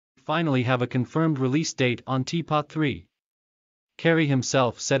finally have a confirmed release date on TPOT 3. Carey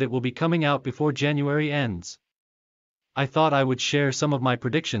himself said it will be coming out before January ends. I thought I would share some of my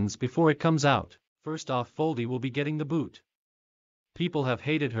predictions before it comes out. First off, Foldy will be getting the boot. People have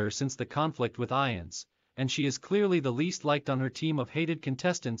hated her since the conflict with Ians, and she is clearly the least liked on her team of hated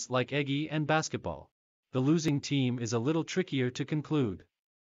contestants like Eggy and Basketball. The losing team is a little trickier to conclude.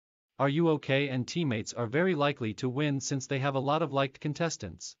 Are You OK and teammates are very likely to win since they have a lot of liked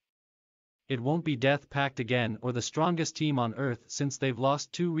contestants. It won't be Death Pact again or the strongest team on Earth since they've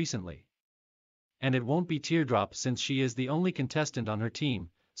lost 2 recently. And it won't be Teardrop since she is the only contestant on her team,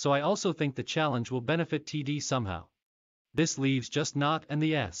 so I also think the challenge will benefit TD somehow. This leaves just Not and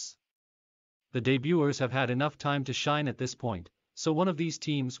the S. The debuters have had enough time to shine at this point, so one of these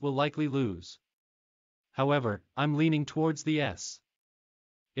teams will likely lose. However, I'm leaning towards the S.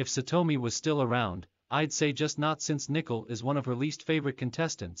 If Satomi was still around, I'd say just Not since Nickel is one of her least favorite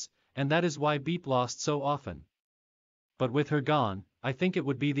contestants, and that is why Beep lost so often. But with her gone, I think it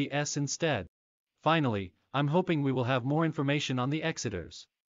would be the S instead. Finally, I'm hoping we will have more information on the Exiters.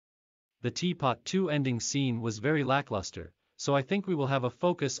 The TPOT 2 ending scene was very lackluster, so I think we will have a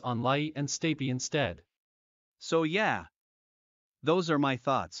focus on Lai and Stapy instead. So yeah. Those are my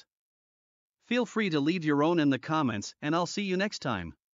thoughts. Feel free to leave your own in the comments and I'll see you next time.